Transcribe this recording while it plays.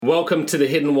Welcome to the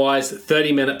Hidden Whys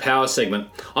 30-minute power segment.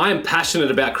 I am passionate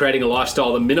about creating a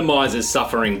lifestyle that minimizes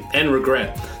suffering and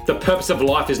regret. The purpose of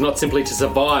life is not simply to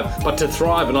survive, but to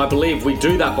thrive, and I believe we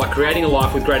do that by creating a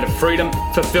life with greater freedom,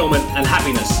 fulfillment, and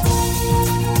happiness.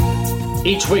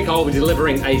 Each week I will be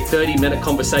delivering a 30-minute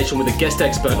conversation with a guest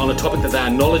expert on a topic that they are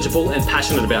knowledgeable and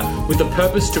passionate about, with the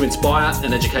purpose to inspire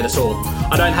and educate us all.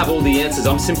 I don't have all the answers,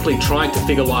 I'm simply trying to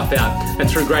figure life out, and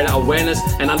through greater awareness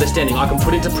and understanding I can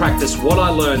put into practice what I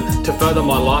learn to further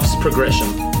my life's progression.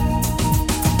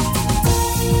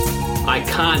 I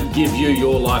can't give you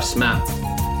your life's map.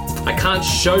 I can't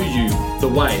show you the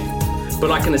way, but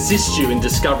I can assist you in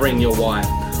discovering your why.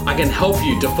 I can help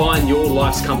you define your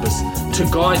life's compass, to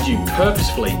guide you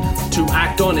purposefully to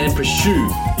act on and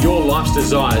pursue your life's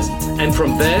desires, and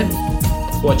from there,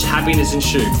 watch happiness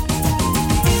ensue.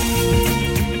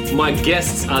 My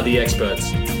guests are the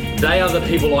experts. They are the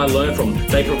people I learn from.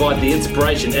 They provide the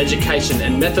inspiration, education,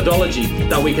 and methodology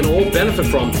that we can all benefit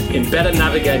from in better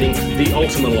navigating the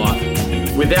ultimate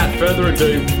life. Without further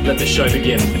ado, let the show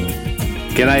begin.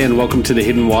 G'day and welcome to the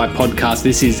Hidden Why podcast.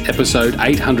 This is episode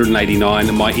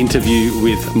 889, my interview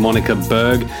with Monica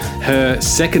Berg, her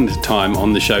second time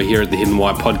on the show here at the Hidden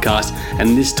Why podcast.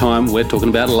 And this time we're talking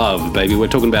about love, baby. We're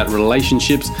talking about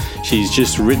relationships. She's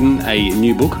just written a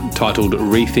new book titled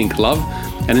Rethink Love.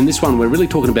 And in this one, we're really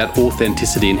talking about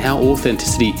authenticity and how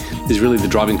authenticity is really the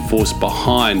driving force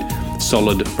behind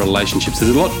solid relationships.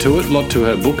 There's a lot to it, a lot to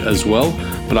her book as well,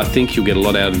 but I think you'll get a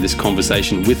lot out of this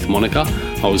conversation with Monica.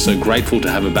 I was so grateful to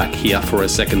have her back here for a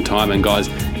second time, and guys,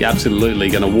 you're absolutely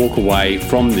going to walk away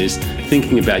from this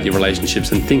thinking about your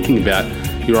relationships and thinking about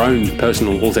your own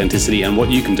personal authenticity and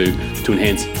what you can do to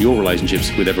enhance your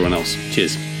relationships with everyone else.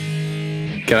 Cheers.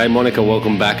 G'day, Monica.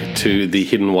 Welcome back to the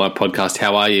Hidden Why podcast.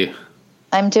 How are you?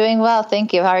 I'm doing well,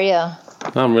 thank you. How are you?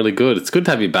 I'm really good. It's good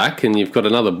to have you back, and you've got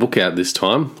another book out this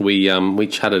time. We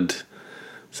chatted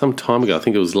some time ago, I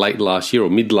think it was late last year or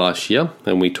mid last year,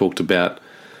 and we talked about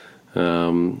how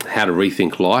to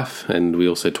rethink life, and we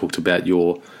also talked about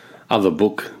your other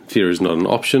book, Fear is Not an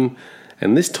Option.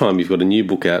 And this time you've got a new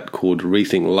book out called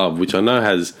Rethink Love, which I know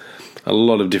has a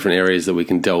lot of different areas that we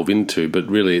can delve into, but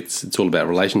really it's all about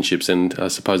relationships, and I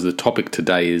suppose the topic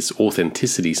today is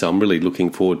authenticity, so I'm really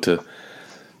looking forward to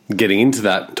getting into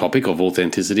that topic of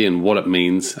authenticity and what it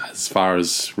means as far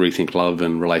as rethink love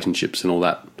and relationships and all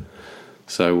that.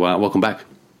 So welcome back.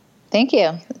 Thank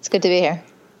you. It's good to be here.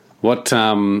 What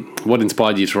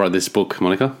inspired you to write this book,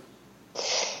 Monica?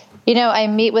 You know, I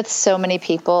meet with so many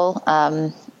people,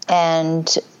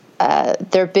 and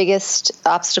their biggest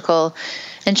obstacle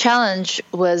and challenge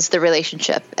was the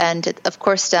relationship. And it, of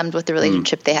course, stemmed with the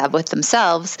relationship they have with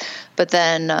themselves, but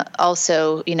then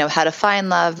also, you know, how to find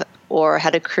love, or how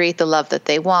to create the love that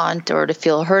they want, or to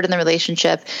feel heard in the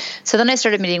relationship. So then I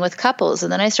started meeting with couples,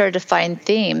 and then I started to find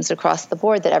themes across the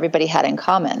board that everybody had in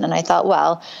common. And I thought,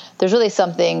 well, there's really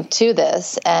something to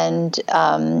this. And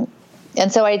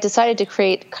so I decided to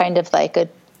create kind of like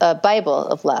a Bible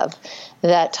of love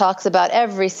that talks about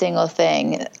every single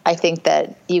thing I think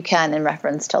that you can in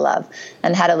reference to love,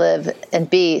 and how to live and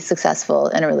be successful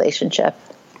in a relationship.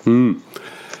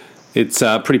 It's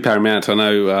pretty paramount. I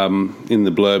know in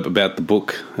the blurb about the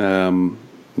book,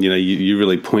 you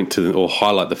really point to or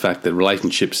highlight the fact that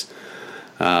relationships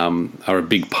are a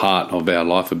big part of our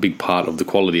life, a big part of the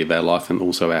quality of our life, and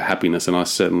also our happiness. And I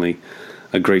certainly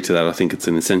agree to that. I think it's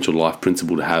an essential life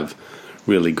principle to have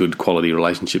really good quality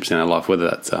relationships in our life, whether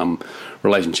that's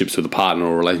relationships with a partner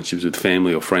or relationships with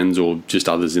family or friends or just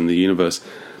others in the universe.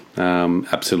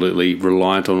 Absolutely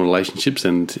reliant on relationships,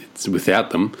 and it's without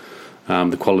them,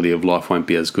 the quality of life won't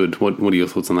be as good. What are your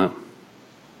thoughts on that?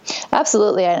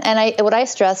 Absolutely. And what I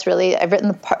stress really, I've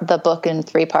written the book in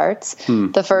 3 parts.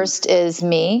 The first is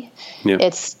me. Yeah.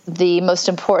 It's the most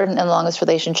important and longest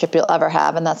relationship you'll ever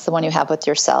have, and that's the one you have with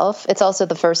yourself. It's also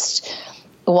the first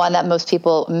one that most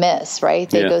people miss, right?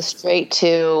 They go straight to,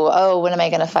 oh, when am I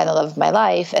going to find the love of my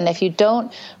life? And if you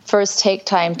don't first take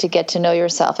time to get to know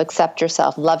yourself, accept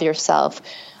yourself, love yourself,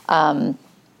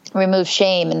 remove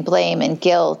shame and blame and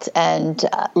guilt, and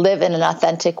live in an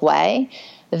authentic way,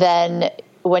 then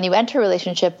when you enter a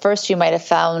relationship, first you might have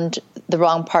found the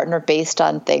wrong partner based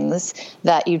on things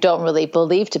that you don't really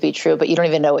believe to be true, but you don't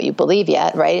even know what you believe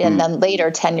yet, right? And then later,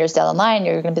 10 years down the line,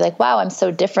 you're going to be like, wow, I'm so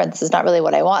different. This is not really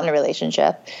what I want in a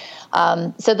relationship.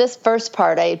 So this first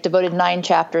part I devoted 9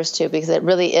 chapters to, because it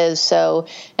really is so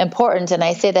important. And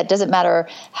I say that doesn't matter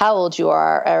how old you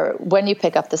are or when you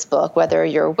pick up this book, whether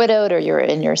you're widowed or you're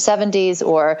in your 70s,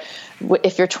 or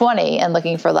if you're 20 and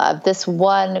looking for love, this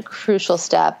one crucial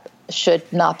step should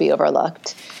not be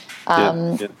overlooked.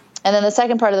 And then the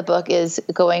second part of the book is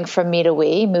going from me to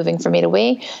we, moving from me to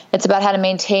we. It's about how to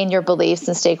maintain your beliefs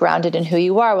and stay grounded in who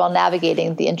you are while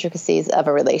navigating the intricacies of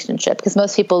a relationship. Because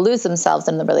most people lose themselves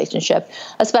in the relationship,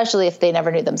 especially if they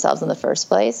never knew themselves in the first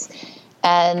place.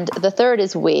 And the third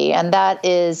is we, and that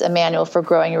is a manual for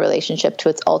growing a relationship to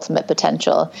its ultimate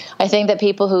potential. I think that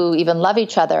people who even love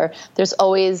each other, there's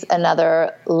always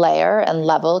another layer and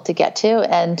level to get to.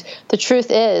 And the truth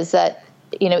is that,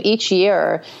 each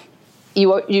year,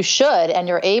 you should and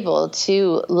you're able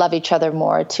to love each other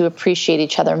more, to appreciate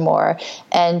each other more,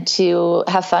 and to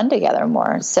have fun together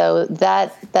more. So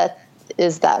that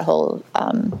is that whole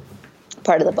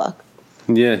part of the book.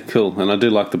 Yeah, cool. And I do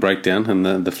like the breakdown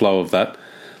and the flow of that.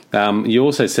 You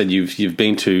also said you've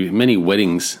been to many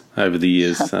weddings over the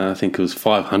years. I think it was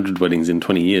 500 weddings in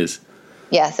 20 years.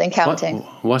 Yes, and counting.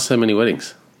 Why so many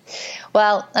weddings?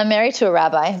 Well, I'm married to a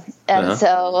rabbi, and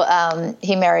so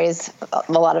he marries a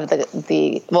lot of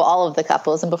all of the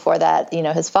couples, and before that,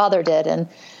 his father did, and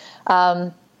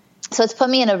so it's put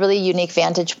me in a really unique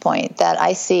vantage point that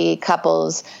I see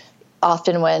couples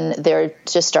often when they're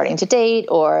just starting to date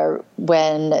or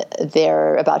when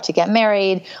they're about to get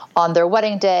married on their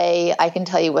wedding day. I can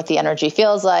tell you what the energy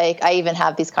feels like. I even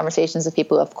have these conversations with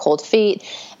people who have cold feet,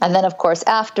 and then of course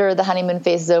after the honeymoon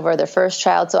phase is over, their first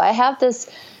child. So I have this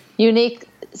unique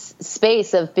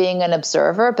space of being an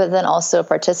observer, but then also a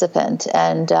participant.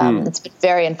 And it's been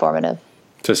very informative.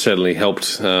 So certainly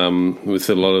helped with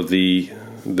a lot of the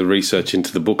research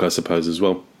into the book, I suppose, as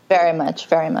well. Very much,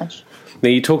 very much. Now,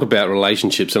 you talk about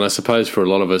relationships, and I suppose for a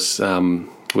lot of us,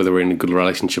 whether we're in a good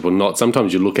relationship or not,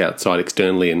 sometimes you look outside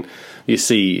externally and you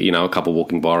see, a couple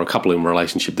walking by or a couple in a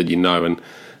relationship that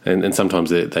and sometimes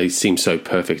they seem so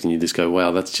perfect and you just go,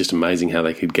 wow, that's just amazing how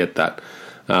they could get that.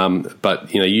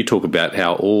 But you talk about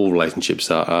how all relationships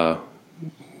are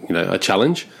a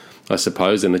challenge, I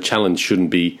suppose, and the challenge shouldn't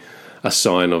be a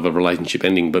sign of a relationship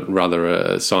ending, but rather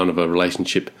a sign of a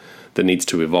relationship that needs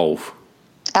to evolve.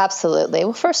 Absolutely.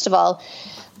 Well, first of all,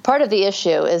 part of the issue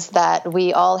is that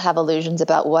we all have illusions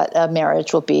about what a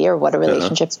marriage will be or what a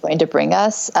relationship is going to bring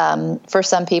us. For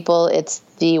some people, it's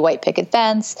the white picket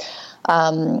fence.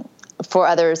 For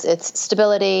others, it's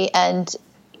stability, and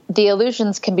the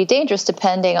illusions can be dangerous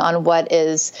depending on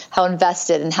how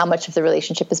invested and how much of the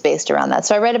relationship is based around that.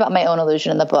 So I write about my own illusion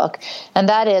in the book, and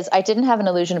that is I didn't have an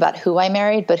illusion about who I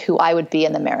married, but who I would be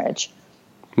in the marriage.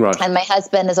 Right. And my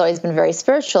husband has always been very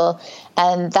spiritual,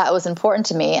 and that was important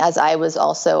to me as I was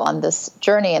also on this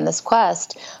journey and this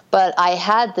quest. But I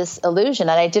had this illusion,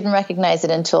 and I didn't recognize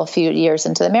it until a few years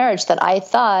into the marriage, that I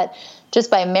thought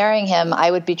just by marrying him, I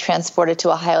would be transported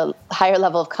to a higher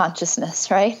level of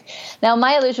consciousness, right? Now,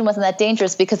 my illusion wasn't that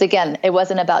dangerous because, again, it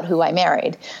wasn't about who I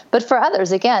married. But for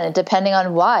others, again, depending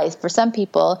on why, for some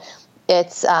people,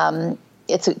 it's a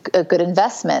good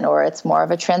investment, or it's more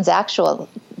of a transactional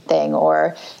thing,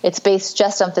 or it's based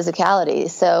just on physicality.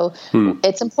 So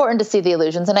it's important to see the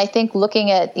illusions. And I think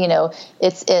looking at,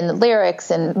 it's in lyrics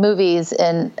and movies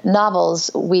and novels,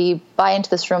 we buy into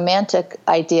this romantic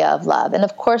idea of love. And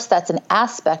of course, that's an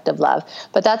aspect of love,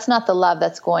 but that's not the love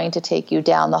that's going to take you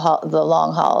down the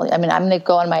long haul. I mean, I'm going to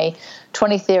go on my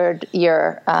 23rd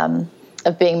year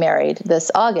of being married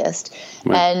this August.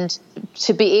 Right. And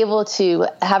to be able to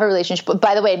have a relationship,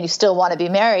 by the way, and you still want to be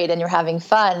married and you're having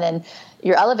fun and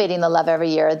you're elevating the love every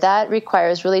year, that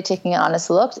requires really taking an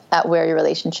honest look at where your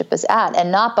relationship is at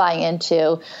and not buying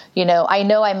into, I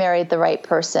know I married the right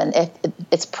person if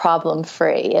it's problem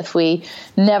free, if we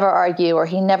never argue or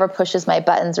he never pushes my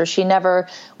buttons or she never,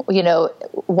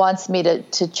 wants me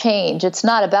to change. It's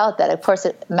not about that. Of course,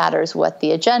 it matters what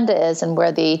the agenda is and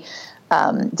where the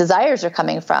desires are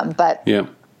coming from. But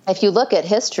if you look at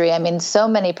history, I mean, so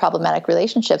many problematic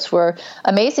relationships were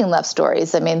amazing love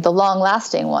stories. I mean, the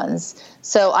long-lasting ones.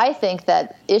 So I think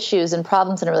that issues and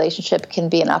problems in a relationship can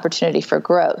be an opportunity for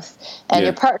growth. And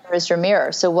your partner is your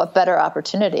mirror. So what better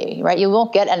opportunity, right? You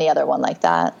won't get any other one like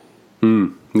that. Yeah,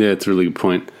 it's a really good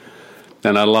point.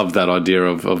 And I love that idea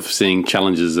of seeing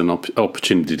challenges and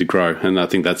opportunity to grow. And I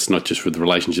think that's not just with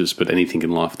relationships, but anything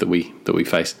in life that we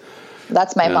face.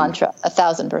 That's my mantra,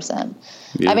 1,000%.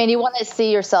 Yeah. I mean, you want to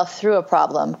see yourself through a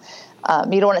problem.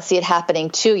 You don't want to see it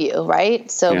happening to you,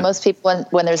 right? So most people,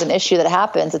 when there's an issue that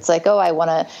happens, it's like, oh, I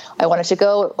want it to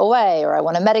go away, or I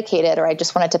want to medicate it, or I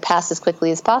just want it to pass as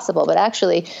quickly as possible. But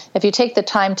actually, if you take the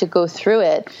time to go through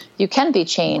it, you can be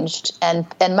changed and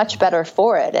much better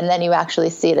for it. And then you actually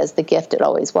see it as the gift it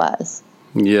always was.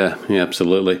 Yeah,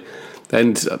 absolutely.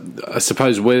 And I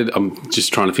suppose I'm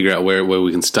just trying to figure out where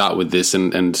we can start with this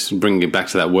and bring it back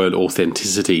to that word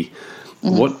authenticity.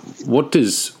 Mm-hmm. What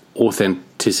does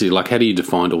authenticity, like how do you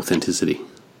define authenticity?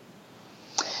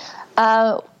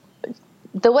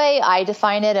 the way I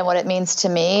define it and what it means to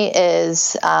me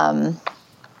is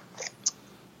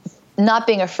not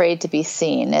being afraid to be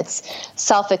seen. It's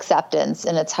self-acceptance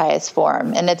in its highest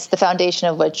form. And it's the foundation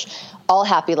of which all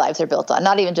happy lives are built on,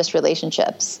 not even just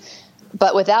relationships.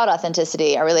 But without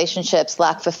authenticity, our relationships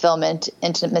lack fulfillment,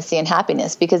 intimacy, and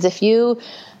happiness. Because if you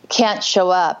can't show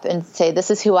up and say,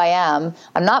 this is who I am,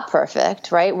 I'm not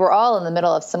perfect, right? We're all in the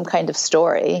middle of some kind of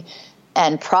story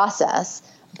and process,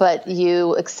 but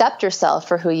you accept yourself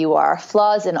for who you are,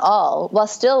 flaws and all, while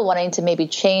still wanting to maybe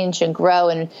change and grow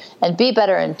and be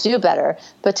better and do better,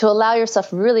 but to allow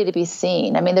yourself really to be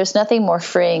seen. I mean, there's nothing more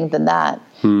freeing than that.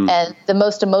 And the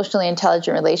most emotionally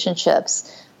intelligent relationships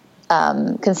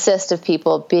consist of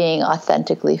people being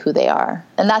authentically who they are.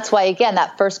 And that's why, again,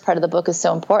 that first part of the book is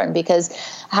so important, because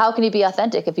how can you be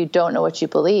authentic if you don't know what you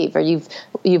believe, or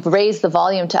you've raised the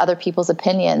volume to other people's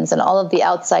opinions and all of the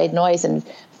outside noise and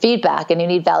feedback, and you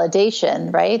need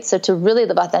validation, right? So to really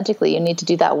live authentically, you need to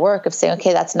do that work of saying,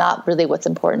 okay, that's not really what's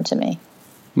important to me.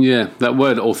 Yeah, that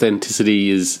word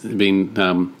authenticity has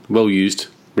been well used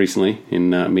recently in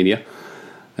media.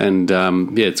 And,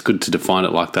 it's good to define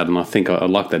it like that. And I think I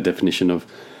like that definition of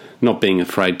not being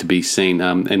afraid to be seen.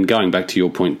 And going back to your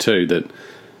point too, that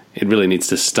it really needs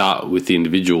to start with the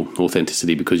individual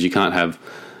authenticity, because you can't have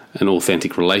an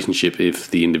authentic relationship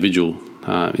if the individual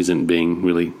isn't being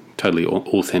really totally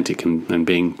authentic and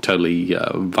being totally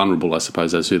vulnerable, I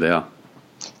suppose, as who they are.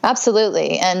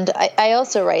 Absolutely. And I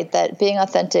also write that being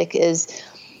authentic is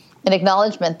an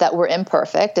acknowledgement that we're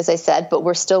imperfect, as I said, but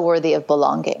we're still worthy of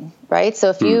belonging, right? So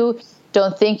if you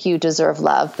don't think you deserve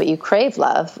love, but you crave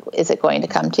love, is it going to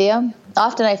come to you?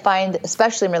 Often I find,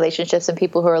 especially in relationships and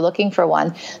people who are looking for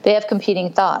one, they have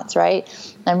competing thoughts, right?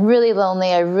 I'm really lonely.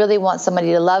 I really want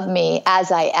somebody to love me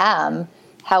as I am.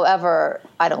 However,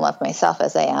 I don't love myself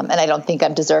as I am, and I don't think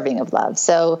I'm deserving of love.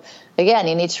 So again,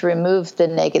 you need to remove the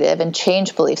negative and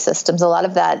change belief systems. A lot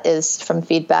of that is from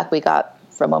feedback we got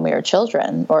from when we were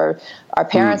children, or our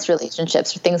parents'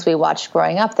 relationships, or things we watched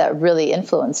growing up that really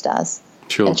influenced us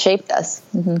and shaped us.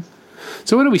 Mm-hmm.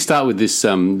 So where do we start with this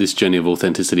this journey of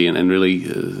authenticity and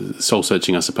really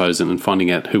soul-searching, I suppose, and finding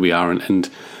out who we are and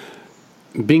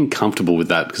being comfortable with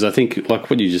that? Because I think, like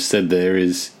what you just said there,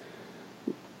 is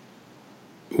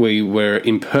we're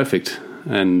imperfect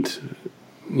and,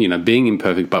 being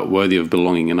imperfect but worthy of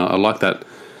belonging. And I like that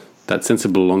sense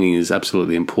of belonging is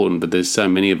absolutely important, but there's so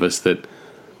many of us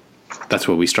that's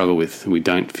what we struggle with. We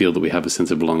don't feel that we have a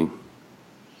sense of belonging.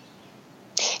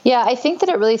 Yeah, I think that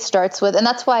it really starts with, and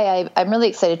that's why I'm really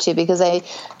excited too, because I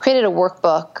created a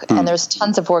workbook and there's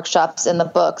tons of workshops in the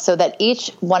book, so that each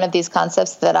one of these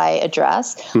concepts that I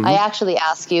address, I actually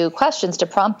ask you questions to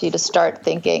prompt you to start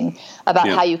thinking about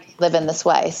how you live in this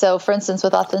way. So for instance,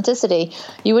 with authenticity,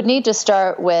 you would need to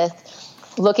start with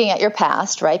looking at your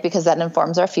past, right? Because that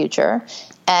informs our future,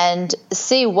 and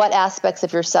see what aspects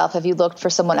of yourself have you looked for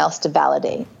someone else to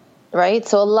validate, right?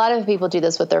 So a lot of people do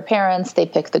this with their parents. They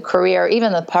pick the career,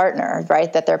 even the partner,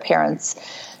 right, that their parents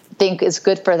think is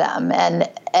good for them. And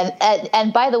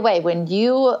by the way, when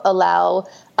you allow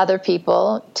other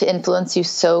people to influence you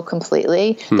so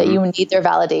completely that you need their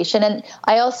validation, and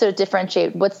I also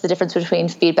differentiate what's the difference between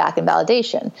feedback and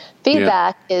validation.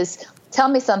 Feedback is tell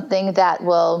me something that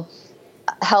will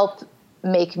help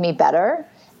make me better,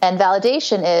 and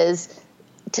validation is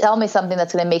tell me something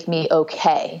that's going to make me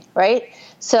okay, right?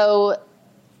 So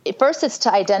first it's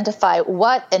to identify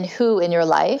what and who in your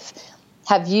life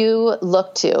have you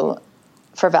looked to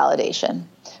for validation.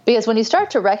 Because when you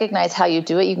start to recognize how you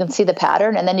do it, you can see the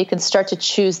pattern, and then you can start to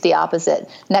choose the opposite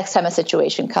next time a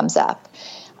situation comes up.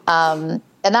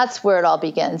 And that's where it all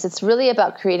begins. It's really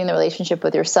about creating the relationship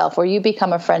with yourself where you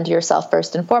become a friend to yourself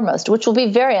first and foremost, which will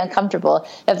be very uncomfortable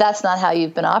if that's not how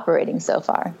you've been operating so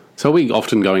far. So are we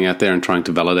often going out there and trying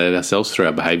to validate ourselves through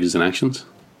our behaviours and actions?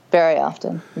 Very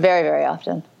often. Very, very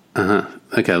often.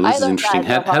 Okay, well, this is interesting.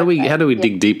 How do we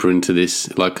dig deeper into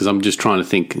this? Like, because I'm just trying to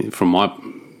think from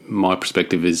my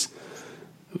perspective is,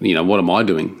 what am I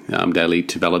doing daily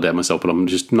to validate myself? But I'm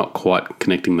just not quite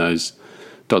connecting those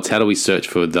dots. How do we search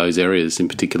for those areas in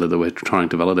particular that we're trying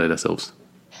to validate ourselves?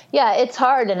 Yeah, it's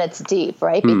hard and it's deep,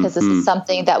 right? Because this is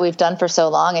something that we've done for so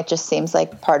long. It just seems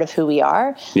like part of who we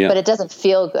are, but it doesn't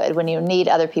feel good when you need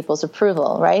other people's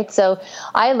approval, right? So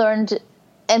I learned,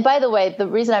 and by the way, the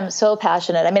reason I'm so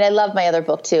passionate, I mean, I love my other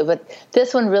book too, but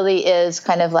this one really is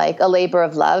kind of like a labor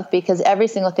of love, because every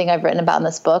single thing I've written about in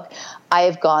this book, I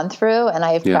have gone through and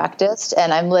I have practiced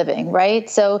and I'm living, right?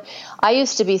 So I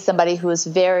used to be somebody who was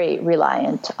very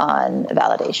reliant on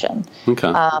validation.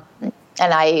 Okay.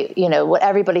 I, what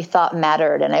everybody thought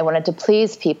mattered, and I wanted to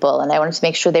please people, and I wanted to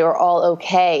make sure they were all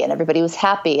okay and everybody was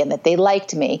happy and that they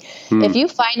liked me. If you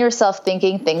find yourself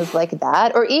thinking things like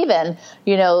that, or even,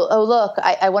 oh, look,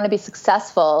 I want to be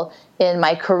successful in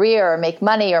my career or make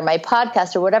money or my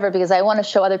podcast or whatever, because I want to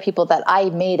show other people that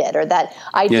I made it, or that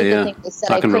I did the thing they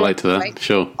said I can relate to that, right?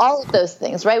 Sure. All of those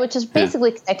things, right? Which is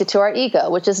basically connected to our ego,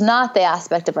 which is not the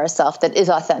aspect of ourself that is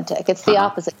authentic. It's the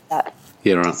opposite of that.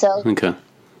 Yeah, right. So, okay.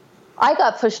 I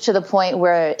got pushed to the point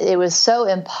where it was so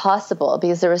impossible,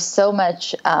 because there was so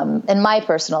much, in my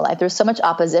personal life, there was so much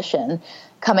opposition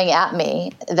coming at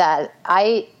me that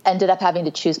I ended up having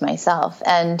to choose myself.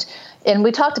 And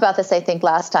we talked about this, I think,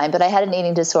 last time, but I had an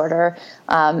eating disorder,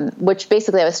 which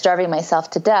basically I was starving myself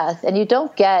to death. And you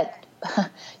don't get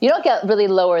really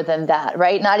lower than that,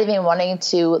 right? Not even wanting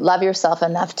to love yourself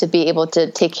enough to be able to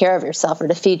take care of yourself or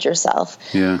to feed yourself.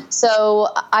 Yeah. So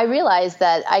I realized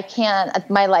that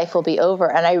my life will be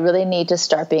over, and I really need to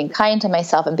start being kind to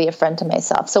myself and be a friend to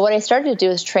myself. So what I started to do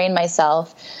is train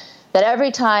myself that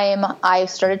every time I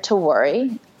started to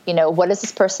worry, what does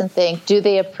this person think? Do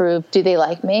they approve? Do they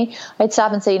like me? I'd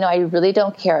stop and say, I really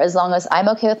don't care, as long as I'm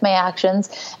okay with my actions.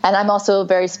 And I'm also a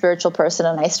very spiritual person,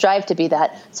 and I strive to be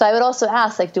that. So I would also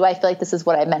ask, do I feel like this is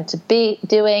what I meant to be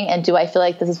doing? And do I feel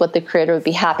like this is what the Creator would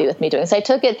be happy with me doing? So I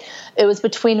took it was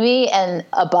between me and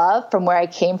above, from where I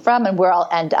came from and where I'll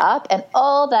end up. And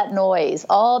all that noise,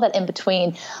 all that in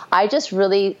between, I just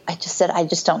said, I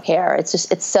just don't care.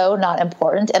 It's so not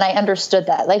important. And I understood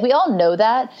that. We all know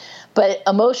that. But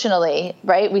emotionally,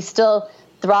 right, we still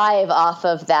thrive off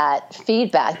of that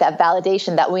feedback, that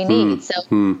validation that we need.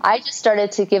 So I just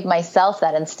started to give myself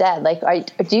that instead.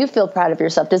 Do you feel proud of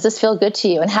yourself? Does this feel good to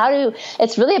you? And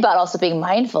it's really about also being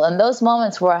mindful. In those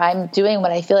moments where I'm doing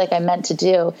what I feel like I'm meant to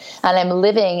do, and I'm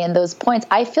living in those points,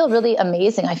 I feel really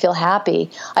amazing. I feel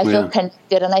happy. I feel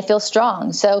connected, and I feel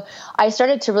strong. So I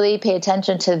started to really pay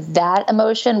attention to that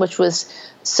emotion, which was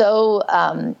so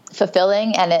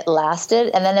fulfilling, and it lasted.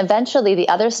 And then eventually the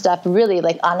other stuff, really,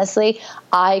 honestly,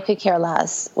 I could care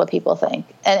less what people think.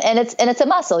 And it's a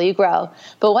muscle you grow.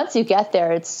 But once you get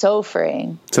there, it's so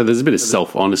freeing. So there's a bit of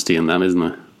self-honesty in that, isn't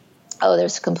there? Oh,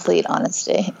 there's complete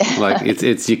honesty.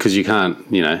 It's because you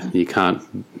can't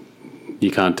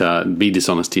be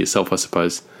dishonest to yourself, I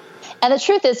suppose. And the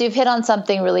truth is, you've hit on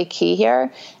something really key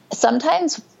here.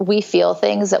 Sometimes we feel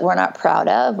things that we're not proud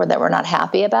of or that we're not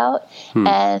happy about.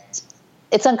 And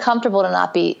it's uncomfortable to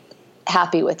not be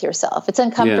happy with yourself. It's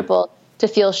uncomfortable to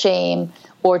feel shame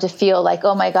or to feel like,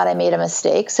 oh my God, I made a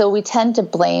mistake. So we tend to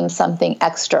blame something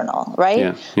external,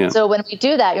 right? Yeah. So when we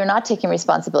do that, you're not taking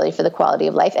responsibility for the quality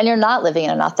of life, and you're not living in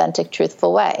an authentic,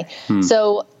 truthful way.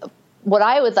 So what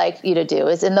I would like you to do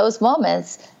is, in those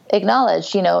moments,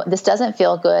 acknowledge, this doesn't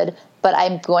feel good, but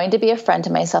I'm going to be a friend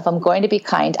to myself. I'm going to be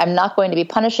kind. I'm not going to be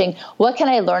punishing. What can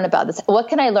I learn about this? What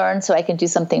can I learn so I can do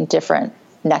something different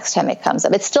next time it comes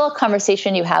up? It's still a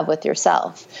conversation you have with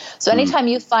yourself. So anytime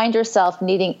you find yourself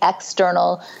needing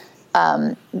external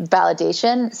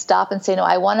validation, stop and say, no,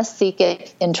 I want to seek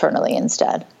it internally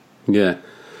instead. Yeah.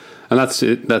 And that's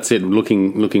it.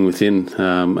 Looking within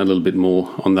a little bit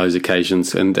more on those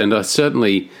occasions. And I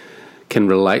certainly can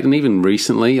relate, and even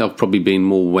recently I've probably been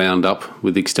more wound up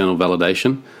with external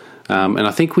validation, and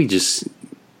I think we just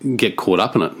get caught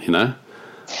up in it, yeah,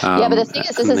 but the thing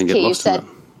is, this is key. You said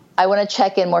I want to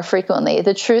check in more frequently.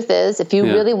 The truth is, if you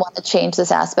really want to change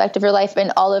this aspect of your life,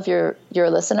 and all of your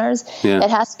listeners, it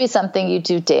has to be something you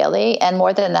do daily. And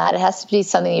more than that, it has to be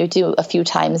something you do a few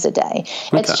times a day.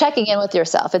 Okay. It's checking in with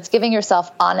yourself. It's giving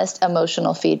yourself honest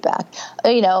emotional feedback.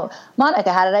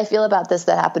 Monica, how did I feel about this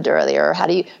that happened earlier?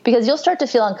 Or because you'll start to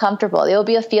feel uncomfortable. It'll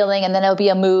be a feeling, and then it'll be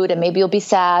a mood, and maybe you'll be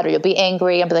sad or you'll be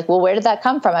angry and be like, well, where did that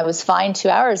come from? I was fine 2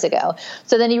 hours ago.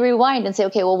 So then you rewind and say,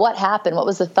 okay, well, what happened? What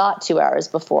was the thought 2 hours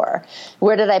before?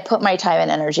 Where did I put my time and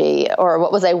energy, or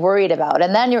what was I worried about?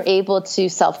 And then you're able to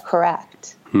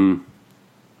self-correct.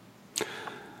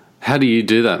 How do you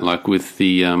do that, with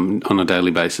the on a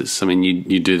daily basis? I mean,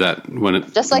 you do that when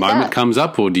the moment comes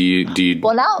up, or do you?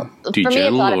 Well, now for me,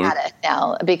 it's automatic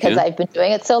now because I've been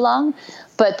doing it so long.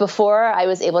 But before I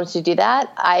was able to do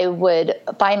that, I would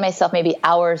find myself maybe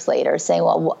hours later saying,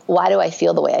 well, why do I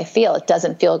feel the way I feel? It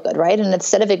doesn't feel good, right? And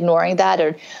instead of ignoring that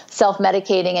or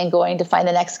self-medicating and going to find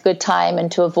the next good time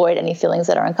and to avoid any feelings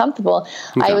that are uncomfortable,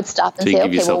 I would stop and say,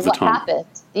 okay, well, what happened?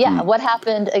 Yeah, what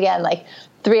happened, again,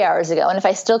 3 hours ago? And if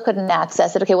I still couldn't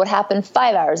access it, okay, what happened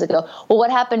 5 hours ago? Well,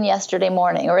 what happened yesterday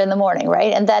morning or in the morning,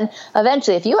 right? And then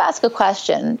eventually, if you ask a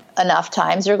question enough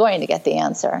times, you're going to get the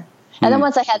answer. And then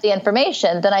once I had the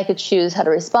information, then I could choose how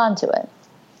to respond to it.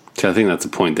 So I think that's a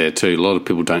point there too. A lot of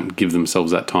people don't give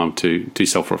themselves that time to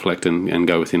self-reflect and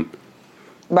go within.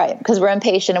 Right, because we're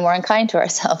impatient and we're unkind to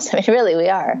ourselves. I mean, really, we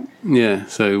are. Yeah,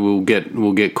 so we'll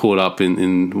get caught up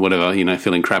in whatever,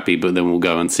 feeling crappy, but then we'll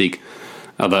go and seek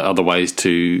other ways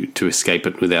to escape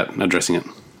it without addressing it.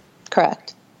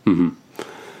 Correct. Mm-hmm.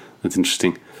 That's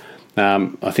interesting.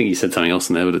 I think you said something else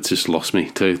in there, but it's just lost me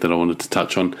too that I wanted to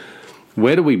touch on.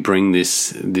 Where do we bring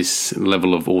this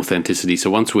level of authenticity? So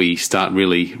once we start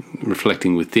really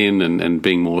reflecting within and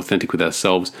being more authentic with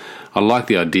ourselves, I like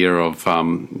the idea of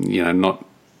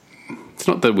it's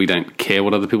not that we don't care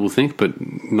what other people think, but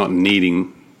not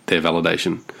needing their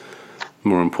validation,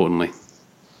 more importantly.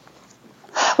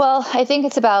 Well, I think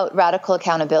it's about radical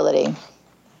accountability,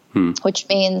 which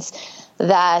means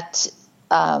that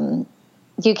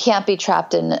you can't be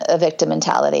trapped in a victim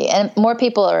mentality. And more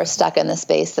people are stuck in this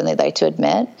space than they'd like to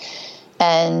admit.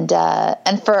 And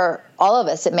for all of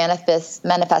us, it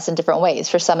manifests in different ways.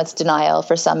 For some, it's denial.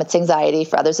 For some, it's anxiety.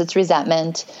 For others, it's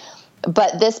resentment.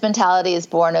 But this mentality is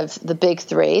born of the big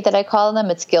three that I call them.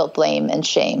 It's guilt, blame, and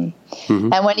shame.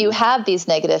 Mm-hmm. And when you have these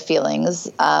negative feelings,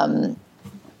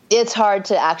 it's hard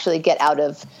to actually get out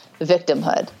of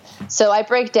victimhood. So I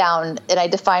break down and I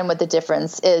define what the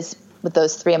difference is with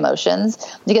those three emotions,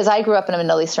 because I grew up in a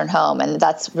Middle Eastern home, and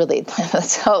that's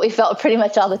how we felt pretty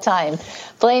much all the time.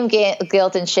 Blame,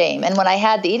 guilt, and shame. And when I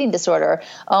had the eating disorder,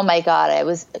 oh my God, I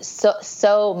was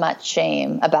so much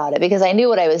shame about it, because I knew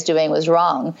what I was doing was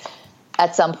wrong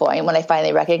at some point when I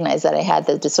finally recognized that I had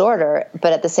the disorder.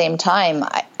 But at the same time,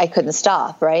 I couldn't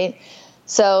stop, right?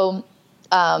 So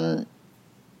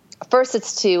first,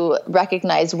 it's to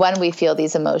recognize when we feel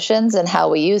these emotions and how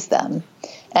we use them.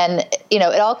 And,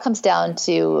 it all comes down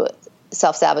to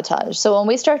self-sabotage. So when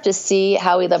we start to see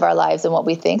how we live our lives and what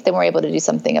we think, then we're able to do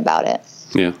something about it.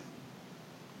 Yeah.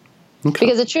 Okay.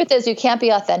 Because the truth is, you can't be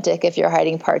authentic if you're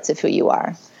hiding parts of who you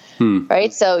are.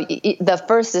 Right? So the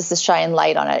first is to shine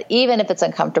light on it, even if it's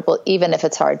uncomfortable, even if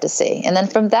it's hard to see. And then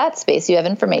from that space, you have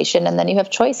information, and then you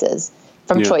have choices.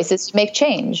 From choices to make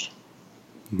change.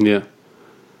 Yeah.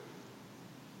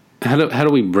 How do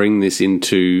we bring this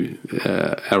into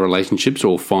our relationships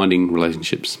or finding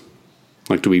relationships?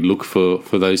 Like, do we look for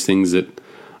those things that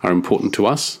are important to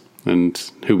us and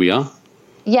who we are?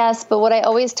 Yes, but what I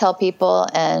always tell people,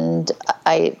 and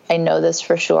I know this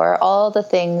for sure, all the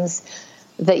things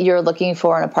that you're looking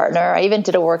for in a partner. I even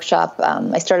did a workshop.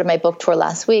 I started my book tour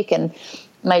last week, and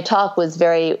my talk was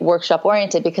very workshop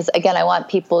oriented because, again, I want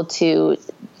people to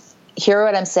hear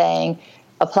what I'm saying,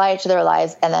 apply it to their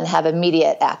lives, and then have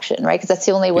immediate action, right? Because that's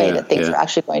the only way that things are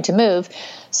actually going to move.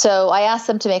 So I asked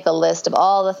them to make a list of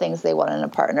all the things they want in a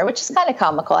partner, which is kind of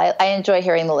comical. I enjoy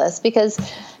hearing the list because,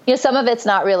 some of it's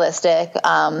not realistic.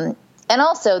 And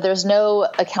also, there's no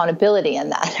accountability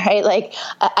in that, right? Like,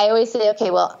 I always say, okay,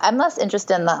 well, I'm less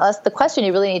interested in that. The question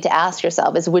you really need to ask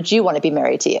yourself is, would you want to be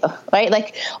married to you, right?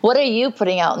 Like, what are you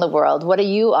putting out in the world? What are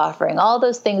you offering? All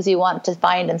those things you want to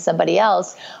find in somebody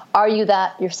else, are you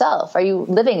that yourself? Are you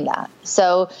living that?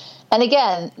 So, and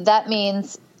again, that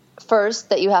means first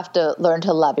that you have to learn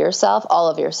to love yourself, all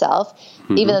of yourself,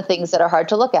 even the things that are hard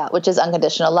to look at, which is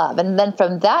unconditional love. And then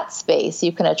from that space,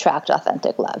 you can attract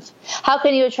authentic love. How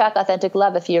can you attract authentic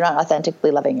love if you're not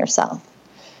authentically loving yourself?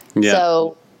 Yeah.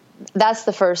 So that's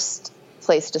the first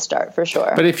place to start, for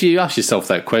sure. But if you ask yourself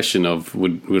that question of,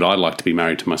 would I like to be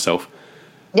married to myself?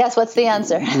 Yes, what's the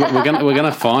answer? we're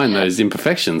gonna find those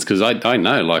imperfections, because I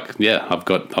know, like, I've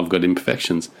got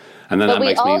imperfections. And then but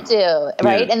we all do,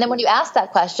 right? Yeah. And then when you ask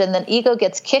that question, then ego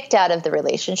gets kicked out of the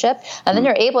relationship, and then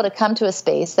you're able to come to a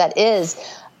space that is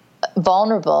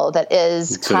vulnerable, that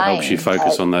is kind. So it helps you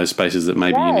focus on those spaces that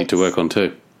maybe you need to work on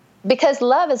too. Because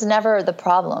love is never the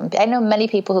problem. I know many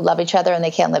people who love each other and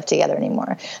they can't live together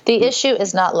anymore. The issue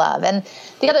is not love. And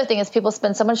the other thing is people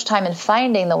spend so much time in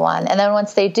finding the one, and then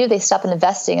once they do, they stop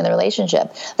investing in the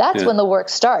relationship. That's when the work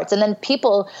starts. And then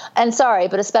people, and sorry,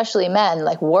 but especially men,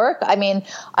 like work. I mean,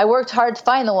 I worked hard to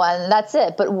find the one, and that's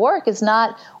it. But work is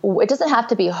not, it doesn't have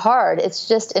to be hard. It's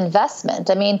just investment.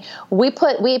 I mean, we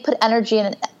put energy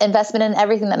and investment in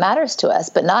everything that matters to us,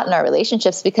 but not in our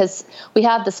relationships, because we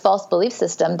have this false belief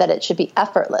system that it should be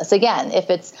effortless. Again, if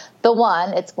it's the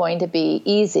one, it's going to be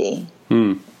easy.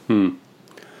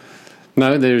 No,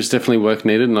 there's definitely work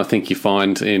needed, and I think you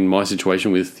find in my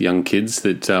situation with young kids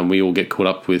that we all get caught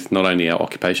up with not only our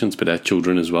occupations but our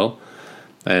children as well,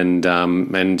 and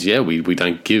we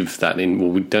don't give that in. Well,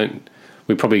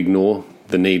 we probably ignore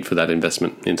the need for that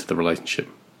investment into the relationship.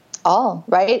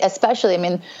 Right? Especially, I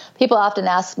mean, people often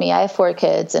ask me. I have 4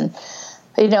 kids, and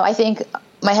I think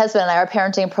my husband and I, our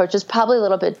parenting approach is probably a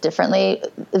little bit differently.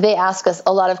 They ask us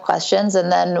a lot of questions,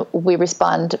 and then we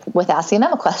respond with asking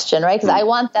them a question, right? Because I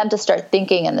want them to start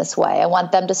thinking in this way. I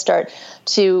want them to start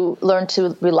to learn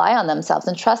to rely on themselves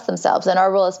and trust themselves. And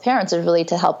our role as parents is really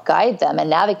to help guide them and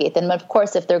navigate them. And of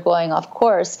course, if they're going off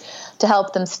course, to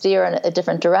help them steer in a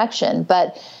different direction.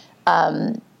 But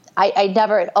I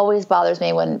never, it always bothers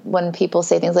me when people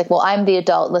say things like, well, I'm the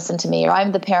adult, listen to me, or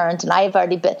I'm the parent and I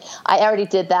already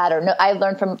did that, or no, I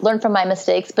learned from my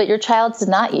mistakes, but your child's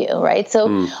not you, right? So,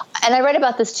 and I write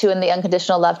about this too in the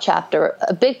unconditional love chapter.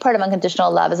 A big part of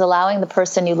unconditional love is allowing the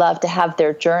person you love to have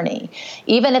their journey.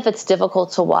 Even if it's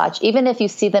difficult to watch, even if you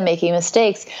see them making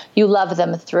mistakes, you love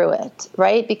them through it,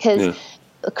 right? Because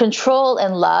control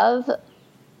and love,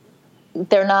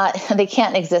 they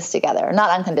can't exist together, not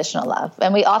unconditional love.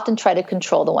 And we often try to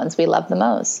control the ones we love the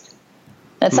most.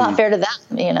 It's not fair to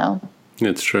them, you know?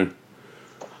 That's true.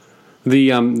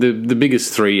 The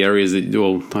biggest three areas I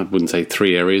wouldn't say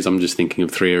three areas, I'm just thinking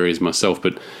of three areas myself,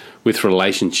 but with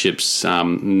relationships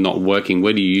not working,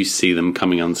 where do you see them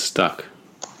coming unstuck?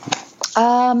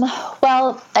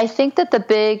 Well, I think that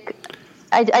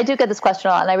I do get this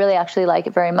question a lot, and I really actually like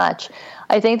it very much.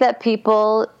 I think that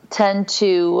people tend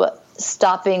to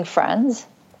stop being friends,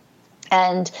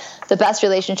 and the best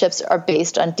relationships are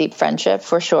based on deep friendship,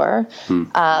 for sure.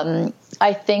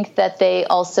 I think that they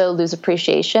also lose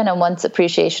appreciation, and once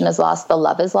appreciation is lost, the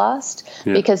love is lost,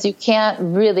 because you can't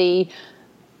really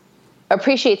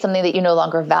appreciate something that you no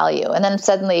longer value. And then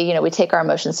suddenly, we take our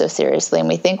emotions so seriously and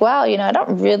we think, wow, I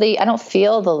don't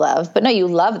feel the love. But no, you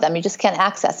love them. You just can't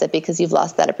access it because you've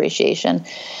lost that appreciation.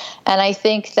 And I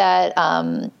think that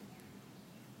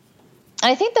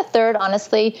the third,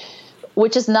 honestly,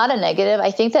 which is not a negative,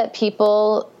 I think that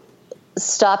people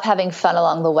stop having fun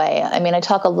along the way. I mean, I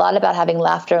talk a lot about having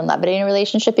laughter and levity in a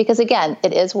relationship because, again,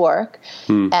 it is work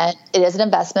and it is an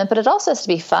investment, but it also has to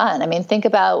be fun. I mean, think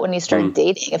about when you started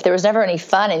dating. If there was never any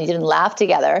fun and you didn't laugh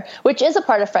together, which is a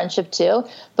part of friendship too,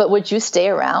 but would you stay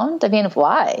around? I mean,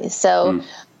 why? So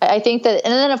I think that,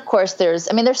 and then of course there's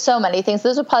so many things.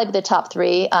 Those would probably be the top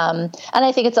three. And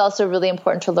I think it's also really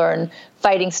important to learn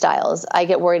fighting styles. I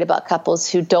get worried about couples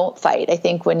who don't fight. I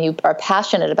think when you are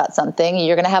passionate about something,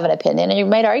 you're going to have an opinion and you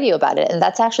might argue about it. And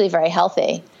that's actually very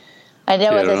healthy. I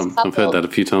know I've heard that a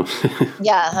few times.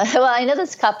 Yeah. Well, I know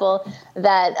this couple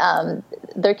that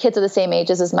their kids are the same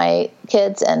ages as my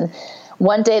kids, and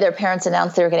one day their parents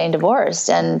announced they were getting divorced,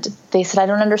 and they said, I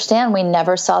don't understand. We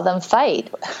never saw them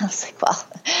fight. I was like,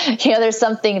 well, there's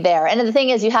something there. And the thing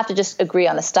is, you have to just agree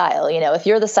on a style. If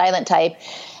you're the silent type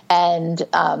and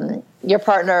your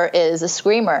partner is a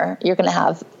screamer, you're going to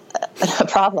have a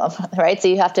problem, right? So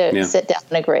you have to sit down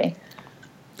and agree.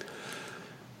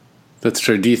 That's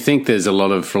true. Do you think there's a lot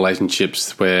of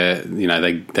relationships where,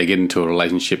 they get into a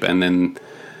relationship and then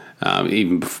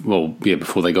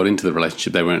before they got into the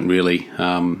relationship, they weren't really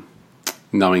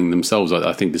knowing themselves?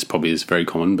 I think this probably is very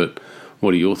common, but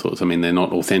what are your thoughts? I mean, they're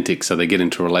not authentic, so they get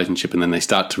into a relationship and then they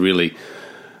start to really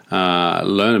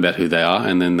learn about who they are,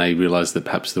 and then they realize that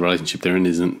perhaps the relationship they're in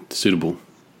isn't suitable.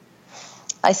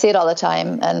 I see it all the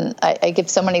time, and I give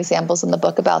so many examples in the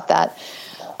book about that.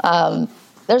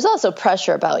 There's also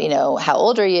pressure about, how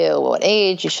old are you, what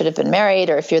age, you should have been married,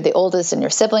 or if you're the oldest and your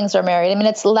siblings are married. I mean,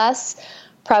 it's less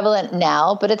prevalent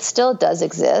now, but it still does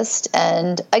exist.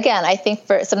 And again, I think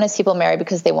sometimes people marry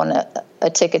because they want a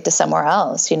ticket to somewhere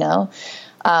else, There's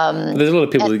a lot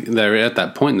of people that are at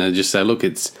that point, they just say, look,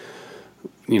 it's,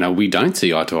 we don't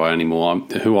see eye to eye anymore.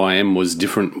 Who I am was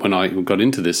different when I got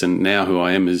into this, and now who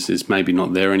I am is maybe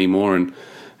not there anymore, and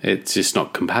it's just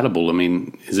not compatible. I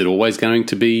mean, is it always going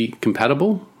to be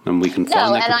compatible and we can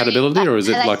find that compatibility, or is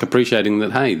it like appreciating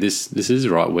that, hey, this is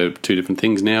right, we're two different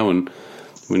things now and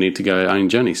we need to go our own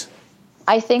journeys?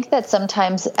 I think that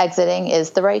sometimes exiting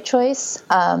is the right choice.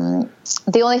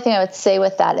 The only thing I would say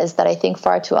with that is that I think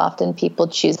far too often people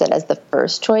choose that as the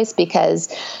first choice because,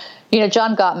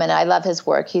 John Gottman, I love his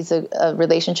work. He's a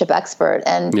relationship expert,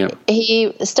 and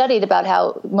he studied about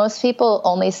how most people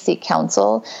only seek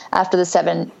counsel after the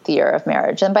 7th year of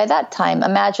marriage. And by that time,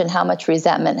 imagine how much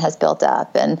resentment has built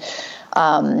up and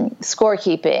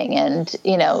scorekeeping.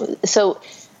 And, so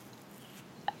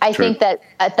I think that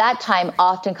at that time,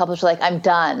 often couples are like, I'm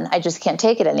done. I just can't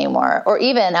take it anymore. Or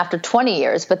even after 20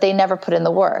 years, but they never put in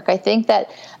the work. I think that,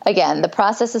 again, the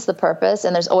process is the purpose,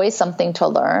 and there's always something to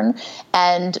learn.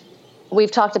 And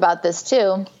we've talked about this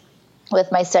too with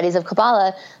my studies of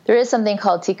Kabbalah. There is something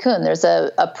called tikkun. There's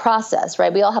a process,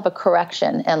 right? We all have a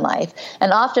correction in life.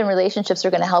 And often relationships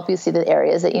are going to help you see the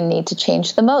areas that you need to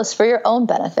change the most for your own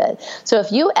benefit. So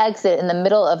if you exit in the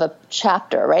middle of a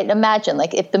chapter, right? Imagine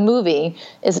like if the movie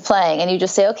is playing and you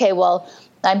just say, okay, well,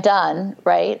 I'm done,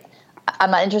 right?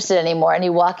 I'm not interested anymore. And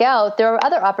you walk out, there are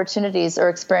other opportunities or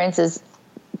experiences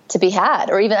to be had,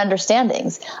 or even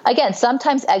understandings. Again,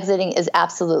 sometimes exiting is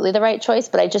absolutely the right choice,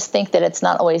 but I just think that it's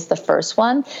not always the first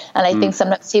one. And I think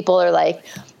sometimes people are like,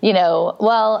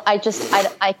 well, I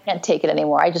can't take it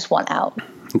anymore. I just want out.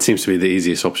 It seems to be the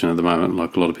easiest option at the moment.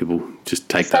 Like a lot of people just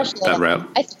take that route.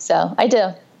 I think so. I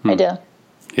do.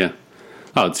 Yeah.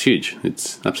 Oh, it's huge.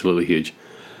 It's absolutely huge.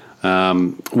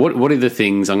 What are the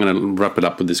things, I'm going to wrap it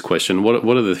up with this question.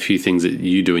 What are the few things that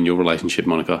you do in your relationship,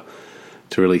 Monica,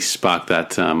 to really spark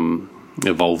that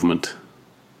evolvement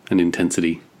and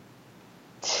intensity?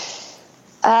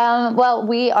 Well,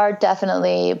 we are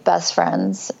definitely best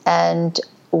friends, and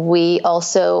we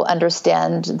also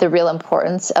understand the real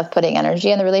importance of putting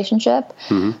energy in the relationship.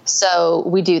 Mm-hmm. So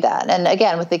we do that. And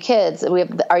again, with the kids, we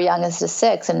have our youngest is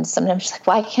 6, and sometimes she's like,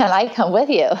 why can't I come with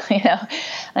you? And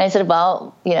I said,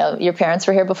 well, your parents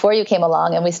were here before you came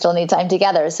along, and we still need time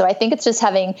together. So I think it's just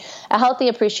having a healthy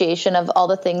appreciation of all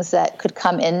the things that could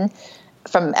come in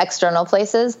from external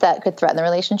places that could threaten the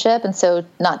relationship. And so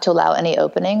not to allow any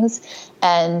openings.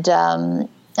 And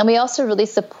we also really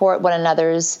support one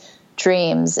another's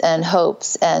dreams and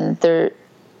hopes and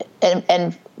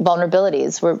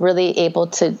vulnerabilities. We're really able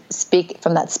to speak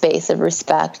from that space of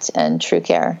respect and true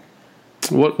care.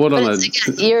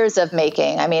 Years of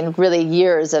making. I mean, really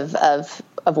years of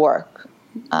work.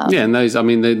 And those. I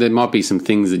mean, there might be some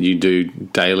things that you do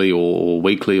daily or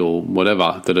weekly or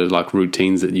whatever that are like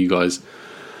routines that you guys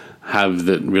have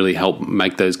that really help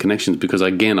make those connections. Because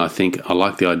again, I think I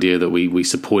like the idea that we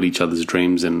support each other's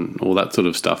dreams and all that sort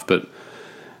of stuff, but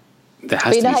there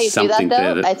has to be something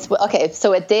there.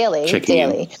 So at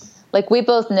daily, like we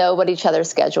both know what each other's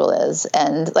schedule is.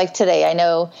 And like today, I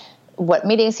know what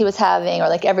meetings he was having, or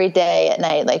like every day at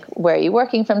night, like where are you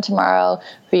working from tomorrow?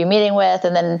 Who are you meeting with?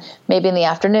 And then maybe in the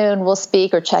afternoon we'll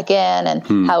speak or check in.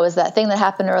 And how was that thing that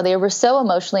happened earlier? We're so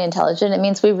emotionally intelligent. It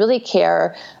means we really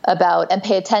care about and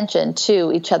pay attention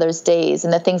to each other's days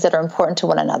and the things that are important to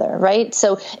one another, right?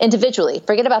 So individually,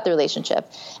 forget about the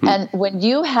relationship. And when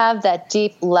you have that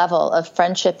deep level of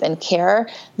friendship and care,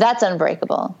 that's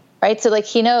unbreakable. Right. So like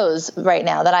he knows right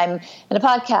now that I'm in a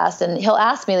podcast, and he'll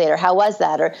ask me later, how was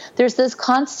that? Or there's this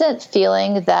constant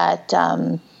feeling that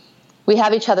we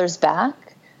have each other's back,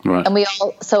 right. And we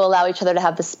also allow each other to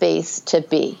have the space to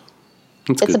be.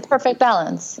 It's good. A perfect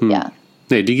balance. Yeah.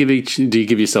 Do you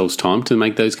give yourselves time to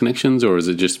make those connections, or is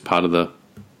it just part of the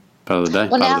day, of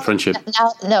the friendship?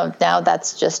 Now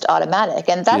that's just automatic.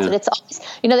 And that's what it's always,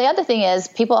 the other thing is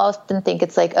people often think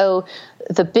it's like, oh,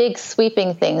 the big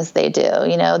sweeping things they do,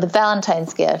 the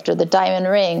Valentine's gift or the diamond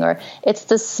ring, or it's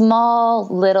the small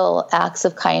little acts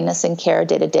of kindness and care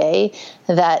day to day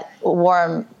that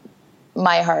warm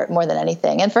my heart more than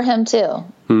anything. And for him too.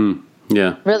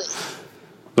 Yeah. Really.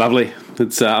 Lovely.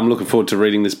 It's, I'm looking forward to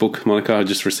reading this book, Monica. I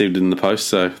just received it in the post,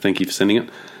 so thank you for sending it.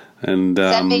 And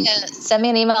send me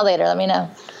an email later. Let me know.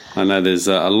 I know there's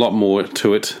a lot more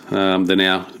to it than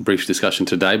our brief discussion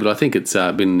today, but I think it's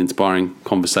been an inspiring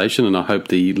conversation, and I hope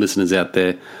the listeners out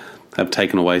there have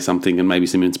taken away something and maybe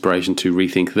some inspiration to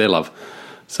rethink their love.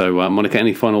 So, Monica,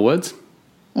 any final words?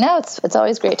 No, it's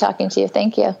always great talking to you.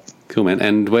 Thank you. Cool, man.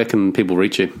 And where can people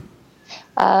reach you?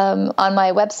 On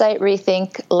my website,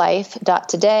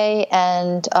 rethinklife.today,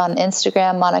 and on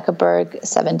Instagram, Monica Berg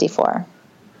 74.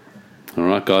 All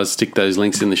right, guys, stick those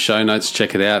links in the show notes.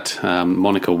 Check it out.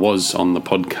 Monica was on the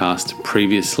podcast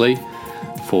previously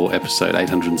for episode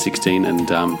 816, and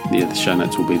the show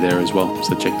notes will be there as well.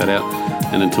 So check that out.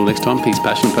 And until next time, peace,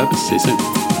 passion, and purpose. See you soon.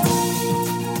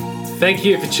 Thank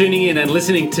you for tuning in and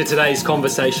listening to today's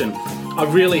conversation. I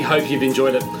really hope you've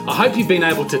enjoyed it. I hope you've been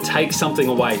able to take something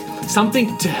away,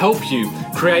 something to help you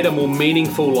create a more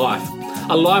meaningful life,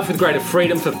 a life with greater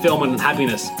freedom, fulfillment, and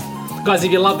happiness. Guys,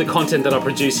 if you love the content that I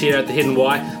produce here at The Hidden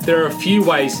Why, there are a few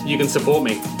ways you can support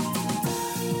me.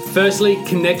 Firstly,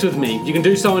 connect with me. You can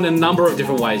do so in a number of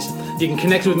different ways. You can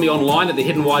connect with me online at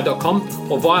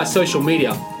thehiddenwhy.com or via social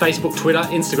media, Facebook, Twitter,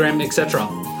 Instagram, etc.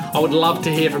 I would love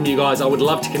to hear from you guys. I would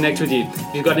love to connect with you.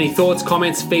 If you've got any thoughts,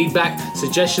 comments, feedback,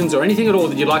 suggestions, or anything at all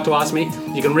that you'd like to ask me,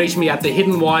 you can reach me at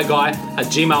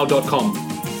thehiddenwhyguy@gmail.com.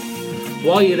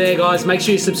 While you're there, guys, make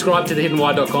sure you subscribe to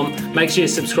thehiddenwhy.com. Make sure you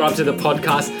subscribe to the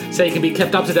podcast so you can be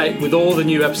kept up to date with all the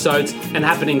new episodes and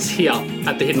happenings here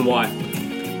at The Hidden Why.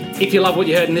 If you love what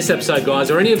you heard in this episode,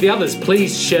 guys, or any of the others,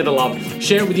 please share the love.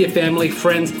 Share it with your family,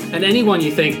 friends, and anyone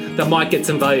you think that might get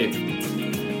some value.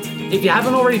 If you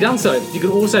haven't already done so, you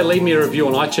can also leave me a review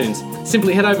on iTunes.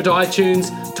 Simply head over to iTunes,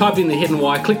 type in The Hidden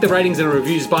Why, click the ratings and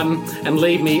reviews button, and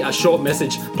leave me a short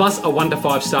message, plus a 1 to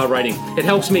 5 star rating. It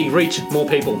helps me reach more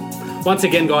people. Once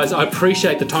again, guys, I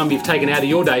appreciate the time you've taken out of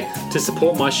your day to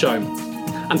support my show.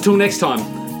 Until next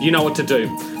time, you know what to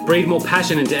do. Breathe more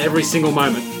passion into every single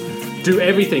moment. Do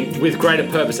everything with greater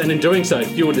purpose, and in doing so,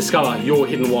 you will discover your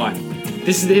hidden why.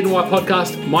 This is the Hidden Why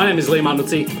Podcast. My name is Lee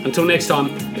Mundelsey. Until next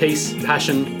time, peace,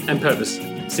 passion, and purpose.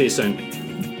 See you soon.